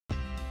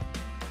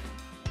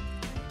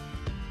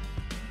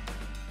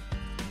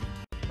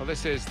Well,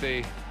 this is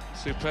the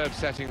superb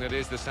setting that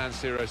is the San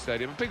Siro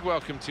Stadium. A big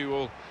welcome to you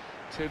all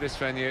to this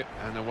venue,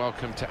 and a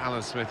welcome to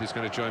Alan Smith, who's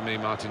going to join me,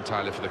 Martin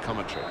Tyler, for the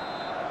commentary.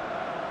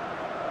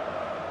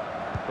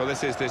 Well,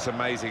 this is this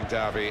amazing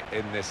derby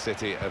in this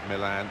city of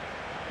Milan,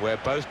 where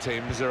both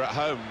teams are at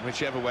home,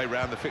 whichever way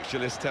round the fixture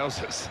list tells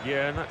us.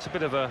 Yeah, and that's a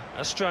bit of a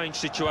strange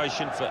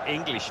situation for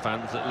English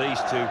fans, at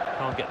least, who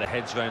can't get their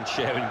heads around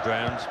sharing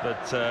grounds.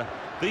 But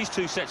these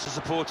two sets of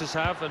supporters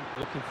have, and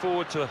looking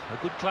forward to a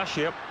good clash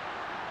here.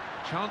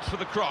 Chance for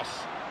the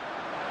cross.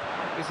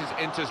 This is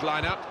Inter's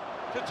lineup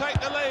to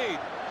take the lead.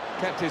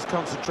 Kept his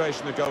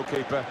concentration, the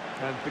goalkeeper,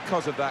 and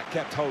because of that,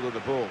 kept hold of the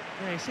ball.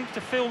 Yeah, he seems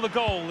to feel the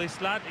goal, this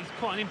lad. He's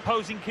quite an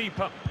imposing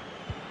keeper.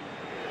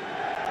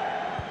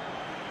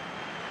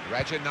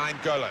 Raja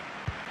Golan.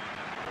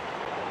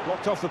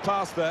 Blocked off the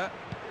pass there.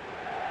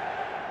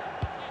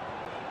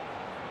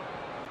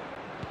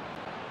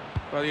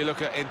 Well, you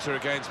look at Inter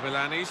against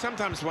Milan, you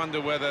sometimes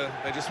wonder whether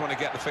they just want to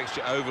get the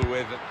fixture over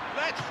with.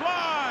 Let's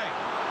fly!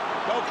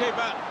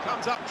 Goalkeeper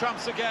comes up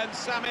trumps again,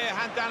 Samir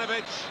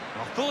Handanovic.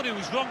 I thought he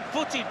was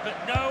wrong-footed, but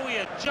no, he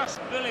adjusts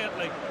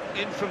brilliantly.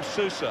 In from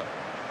Sousa.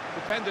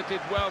 Defender did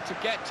well to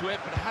get to it,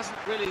 but hasn't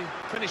really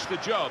finished the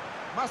job.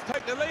 Must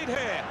take the lead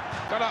here.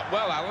 Got up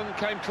well, Alan,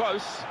 came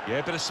close. Yeah,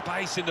 a bit of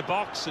space in the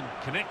box and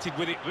connected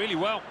with it really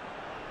well.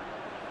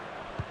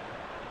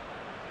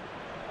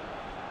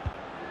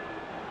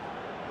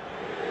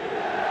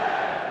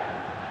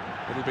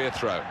 It'll be a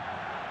throw.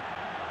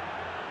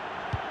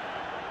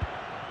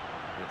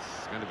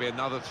 It's going to be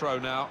another throw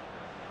now.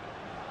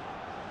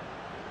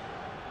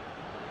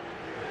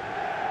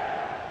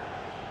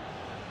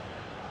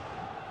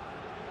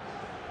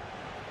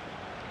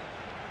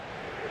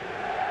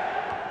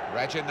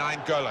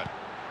 Raja Golan.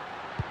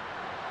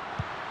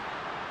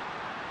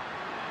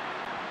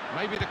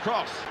 Maybe the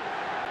cross.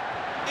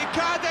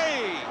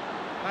 Icardi!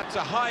 That's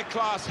a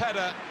high-class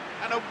header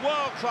and a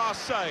world-class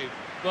save.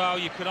 Well,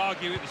 you could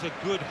argue it was a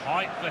good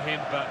height for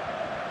him, but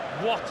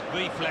what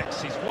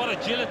reflexes, what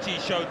agility he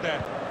showed there.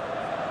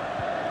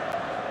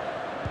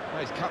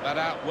 Well, he's cut that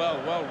out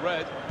well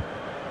read.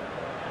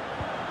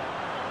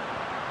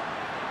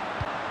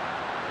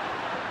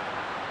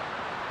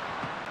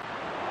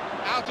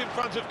 Out in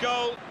front of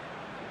goal.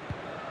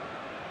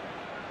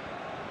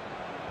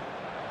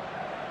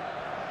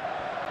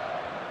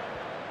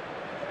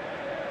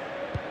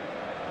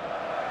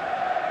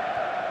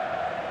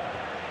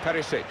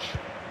 Perisic.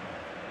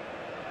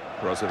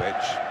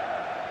 Brozovic.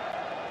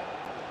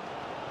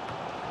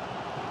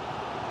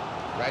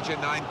 Raja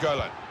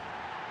Golan.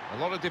 A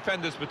lot of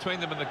defenders between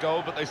them and the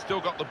goal, but they still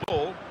got the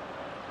ball.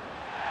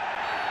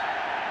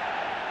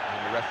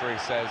 And the referee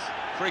says,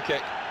 free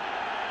kick.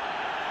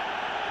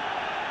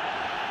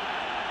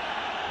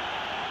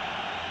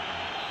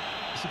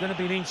 Is he going to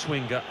be an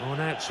in-swinger or an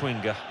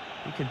out-swinger?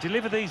 He can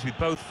deliver these with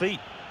both feet.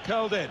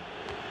 Curled in.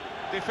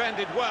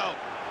 Defended well.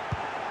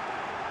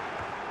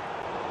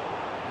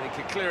 And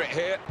he can clear it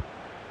here.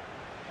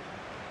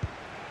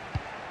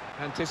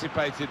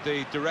 Anticipated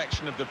the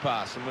direction of the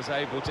pass and was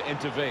able to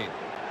intervene.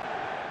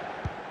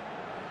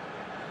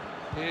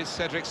 Here's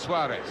Cedric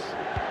Suarez.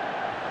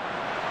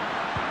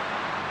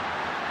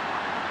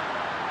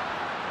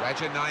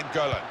 Raja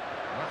Golan.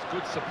 That's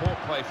good support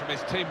play from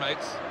his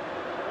teammates.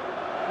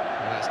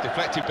 And that's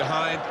deflected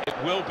behind. It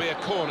will be a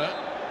corner.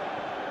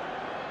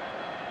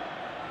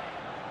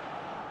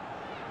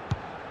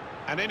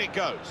 And in it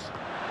goes.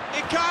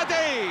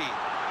 Icardi!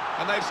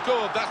 And they've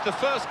scored. That's the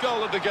first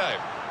goal of the game.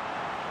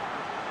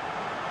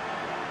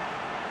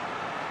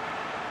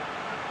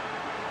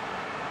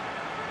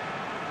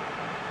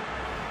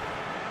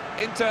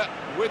 Inter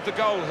with the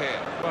goal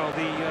here. Well,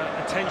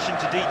 the attention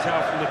to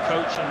detail from the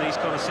coach on these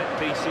kind of set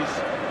pieces,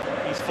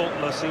 he's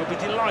faultless. He'll be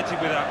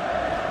delighted with that.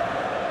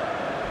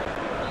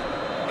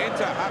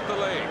 Inter have the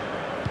lead.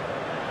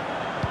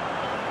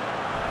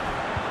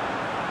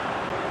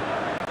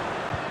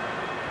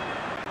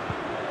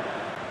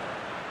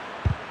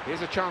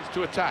 Here's a chance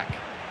to attack.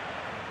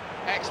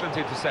 Excellent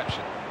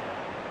interception.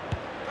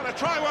 Gonna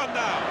try one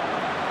now.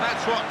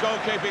 That's what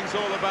goalkeeping's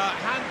all about.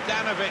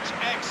 Handanovic,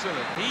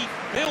 excellent. He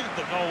filled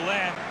the goal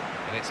there.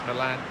 And it's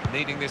Milan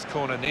needing this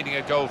corner, needing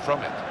a goal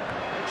from it.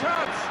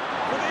 Chance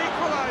for the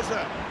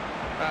equaliser.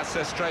 That's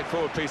a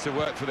straightforward piece of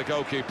work for the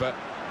goalkeeper.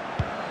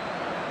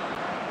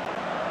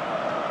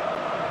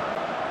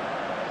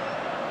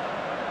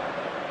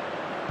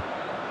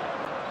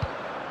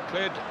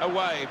 Cleared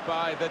away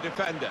by the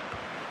defender.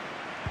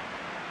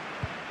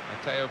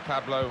 Mateo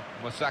Pablo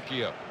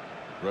Mosacchio.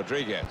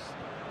 Rodriguez.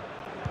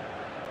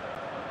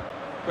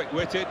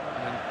 Quick-witted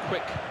and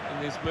quick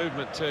in his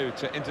movement too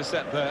to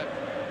intercept there.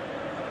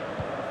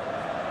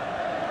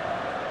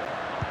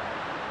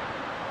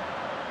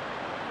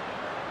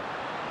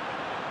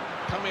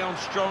 Coming on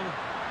strong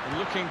and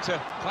looking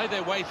to play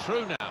their way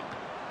through now.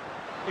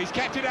 He's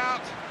kept it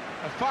out.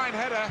 A fine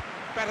header,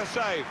 better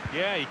save.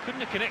 Yeah, he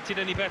couldn't have connected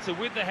any better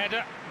with the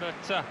header,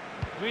 but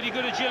really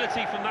good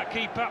agility from that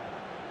keeper.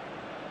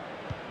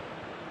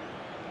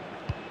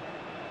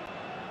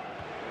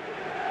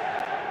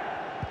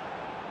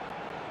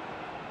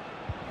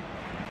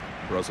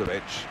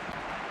 Brozovic.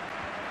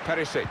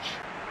 Perisic.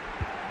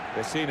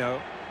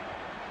 Vecino.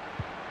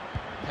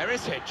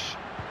 Perisic.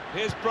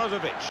 Here's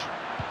Brozovic.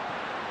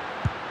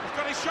 He's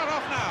got his shot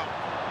off now.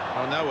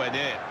 Oh, nowhere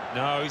near.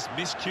 No, he's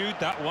miscued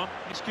that one.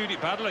 Miscued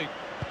it badly.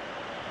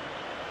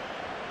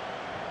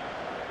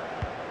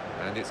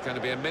 And it's going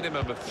to be a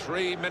minimum of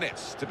 3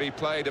 minutes to be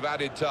played of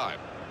added time.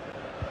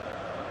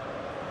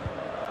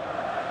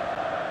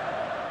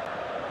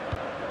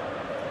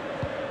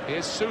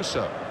 Here's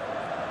Suso.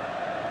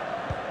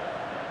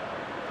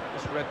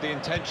 Just read the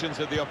intentions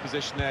of the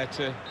opposition there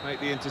to make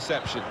the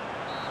interception.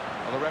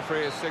 Well, the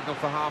referee has signalled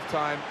for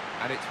half-time,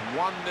 and it's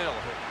 1-0.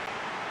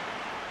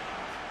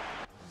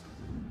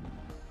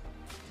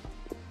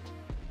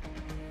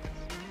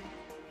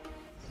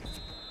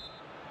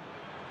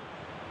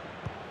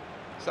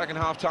 Second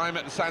half-time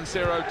at the San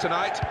Siro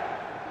tonight.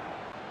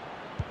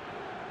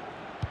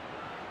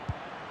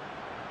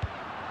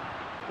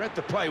 Read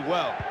the play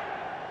well.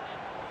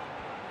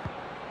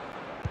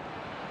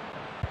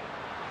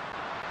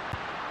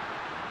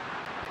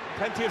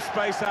 Plenty of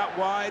space out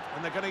wide,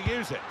 and they're going to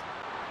use it.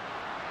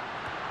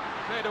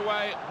 Cleared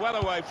away, well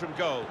away from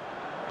goal.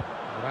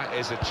 Well, that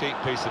is a cheap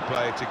piece of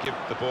play to give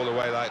the ball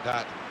away like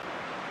that.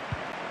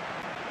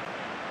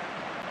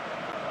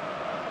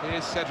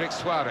 Here's Cedric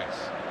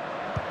Suarez.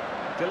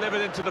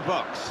 Delivered into the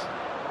box.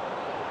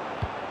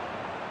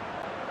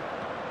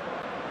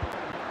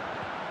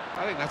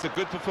 I think that's a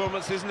good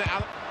performance, isn't it,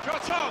 Alan?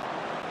 Shot on!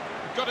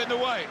 Got in the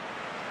way.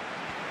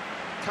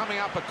 Coming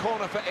up a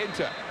corner for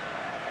Inter.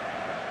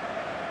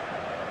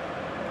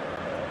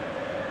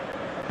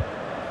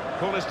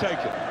 Corner's taken.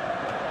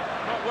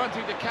 Not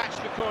wanting to catch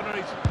the corner,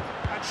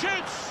 and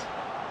shoots!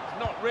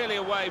 Not really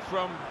away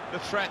from the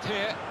threat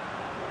here.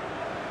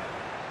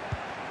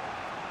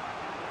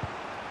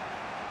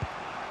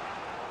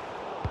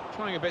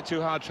 Trying a bit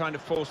too hard, trying to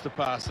force the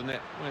pass, and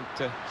it went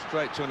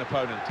straight to an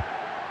opponent.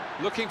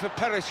 Looking for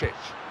Perisic.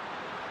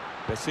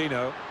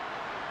 Vecino.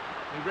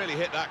 He really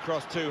hit that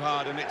cross too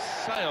hard, and it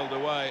sailed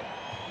away.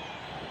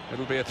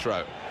 It'll be a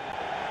throw.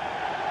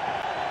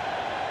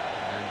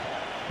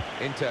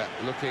 Inter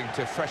looking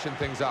to freshen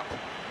things up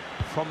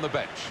from the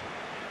bench.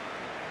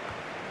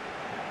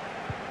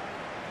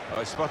 Oh,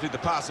 he spotted the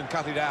pass and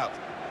cut it out.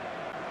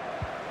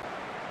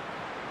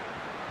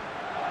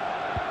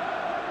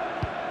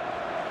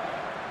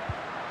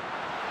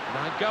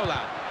 Now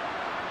Golan.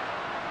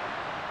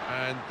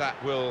 And that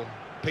will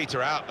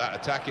peter out that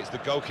attack. It's the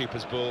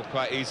goalkeeper's ball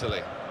quite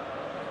easily.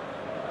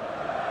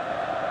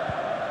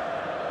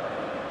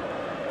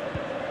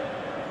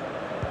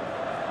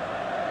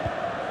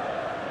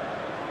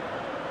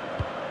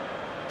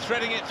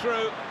 Threading it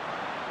through,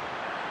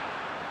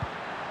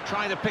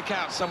 trying to pick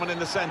out someone in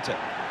the centre.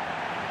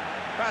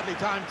 Badly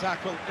timed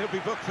tackle, he'll be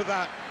booked for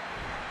that.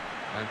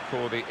 And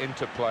for the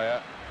Inter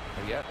player,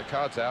 yeah, the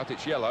card's out,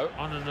 it's yellow.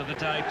 On another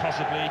day,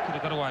 possibly, he could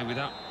have got away with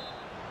that.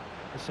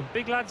 There's some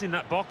big lads in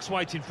that box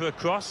waiting for a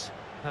cross.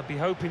 I'd be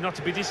hoping not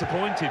to be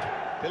disappointed.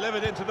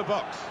 Delivered into the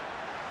box,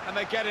 and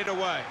they get it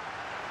away.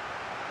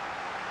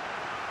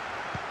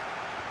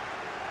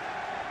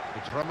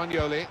 It's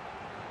Romagnoli.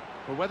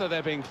 Well, whether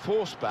they're being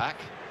forced back,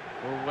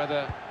 or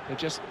whether they're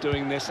just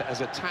doing this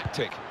as a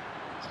tactic,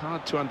 it's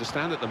hard to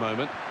understand at the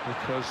moment,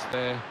 because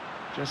they're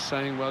just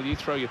saying, well, you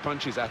throw your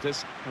punches at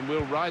us and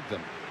we'll ride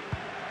them.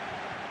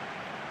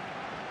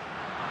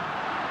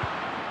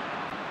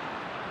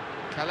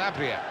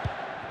 Calabria.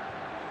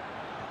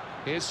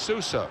 Here's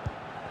Suso.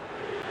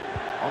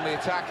 On the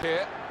attack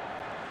here.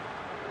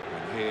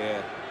 And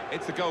here,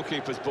 it's the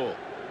goalkeeper's ball.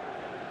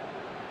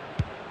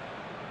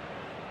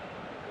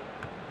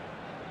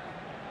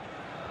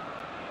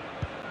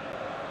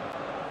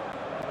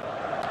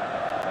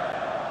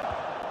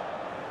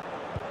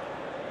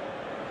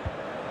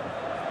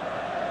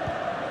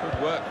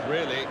 Work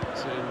really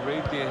to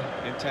read the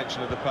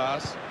intention of the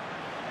pass.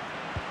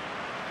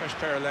 Fresh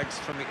pair of legs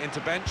from the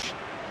Inter bench.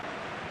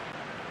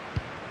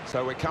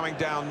 So we're coming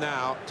down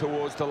now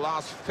towards the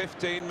last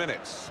 15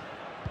 minutes.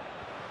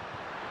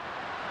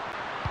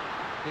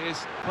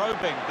 Here's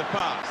probing the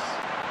pass.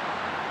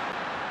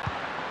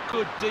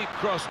 Good deep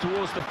cross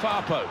towards the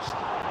far post.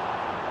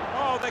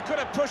 Oh, they could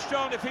have pushed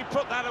on if he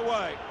put that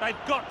away. They've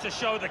got to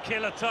show the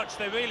killer touch,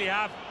 they really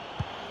have.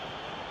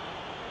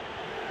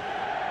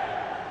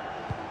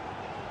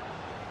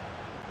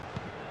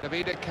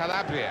 Davide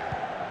Calabria.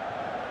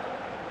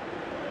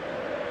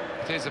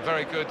 It is a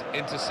very good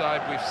Inter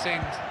side. We've seen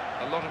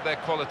a lot of their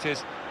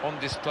qualities on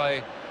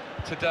display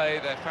today.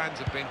 Their fans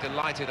have been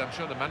delighted. I'm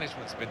sure the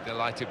management's been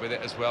delighted with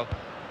it as well.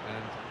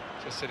 And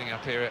just sitting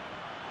up here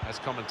as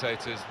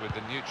commentators with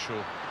the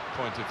neutral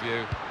point of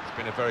view, it's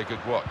been a very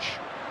good watch.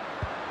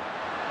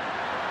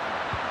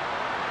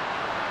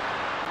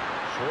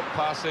 Short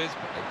passes,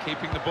 but they're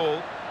keeping the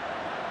ball.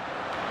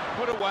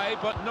 Put away,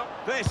 but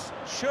not this.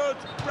 Should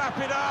wrap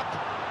it up.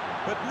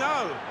 But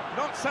no,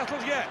 not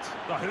settled yet.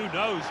 Well, who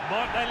knows?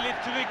 Might they live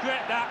to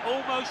regret that?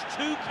 Almost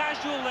too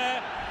casual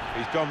there.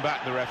 He's gone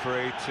back, the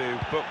referee,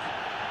 to book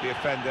the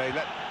offender.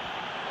 Well,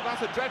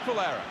 that's a dreadful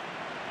error.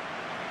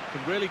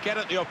 Can really get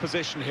at the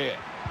opposition here.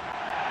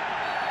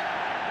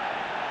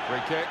 Free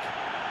kick.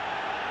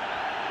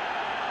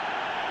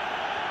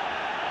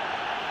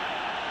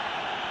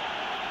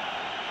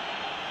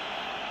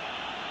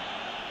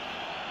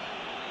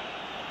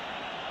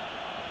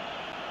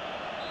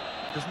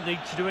 Doesn't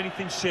need to do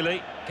anything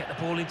silly. Get the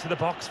ball into the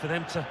box for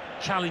them to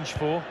challenge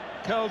for.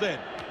 Curled in.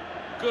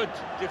 Good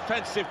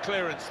defensive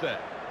clearance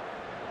there.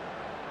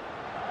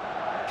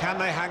 Can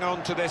they hang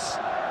on to this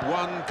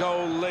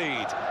one-goal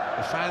lead?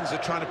 The fans are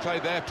trying to play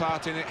their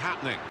part in it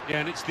happening. Yeah,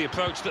 and it's the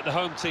approach that the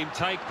home team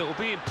take that will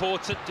be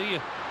important. Do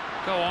you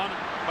go on?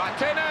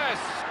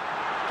 Martinez!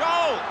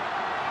 Goal!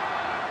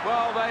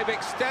 Well, they've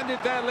extended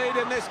their lead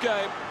in this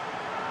game.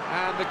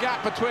 And the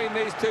gap between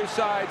these two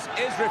sides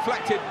is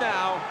reflected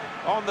now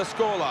on the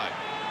scoreline.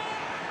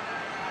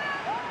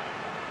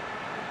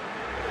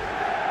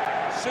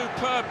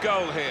 Superb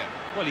goal here.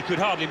 Well, he could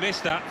hardly miss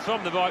that.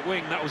 From the right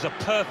wing, that was a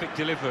perfect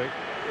delivery.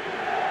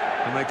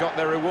 And they got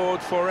their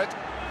reward for it.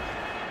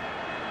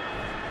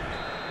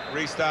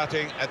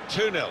 Restarting at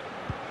 2-0. Well,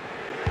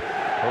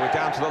 we're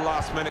down to the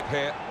last minute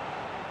here.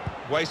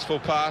 Wasteful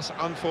pass,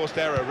 unforced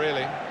error,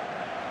 really.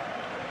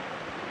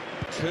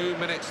 2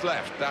 minutes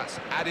left, that's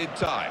added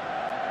time.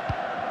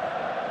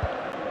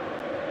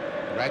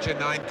 Raja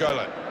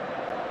Nainggolan.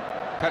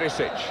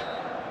 Perisic.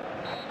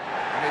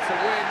 And it's a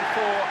win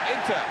for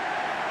Inter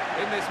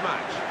in this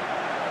match.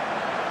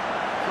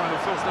 Final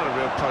thought's not a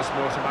real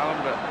post-mortem, Alan,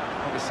 but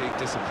obviously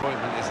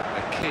disappointment is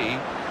a key.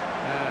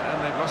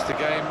 And they've lost a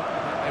game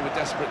they were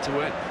desperate to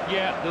win.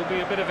 Yeah, there'll be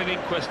a bit of an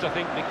inquest, I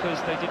think, because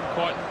they didn't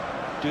quite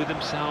do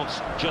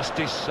themselves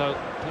justice, so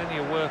plenty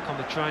of work on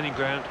the training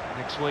ground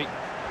next week.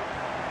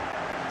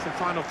 Some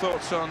final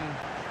thoughts on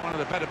one of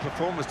the better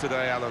performers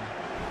today, Alan.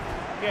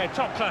 Yeah,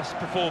 top-class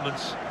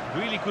performance.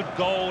 Really good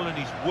goal, and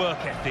his work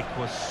ethic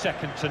was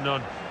second to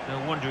none. No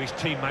wonder his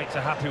teammates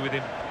are happy with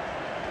him.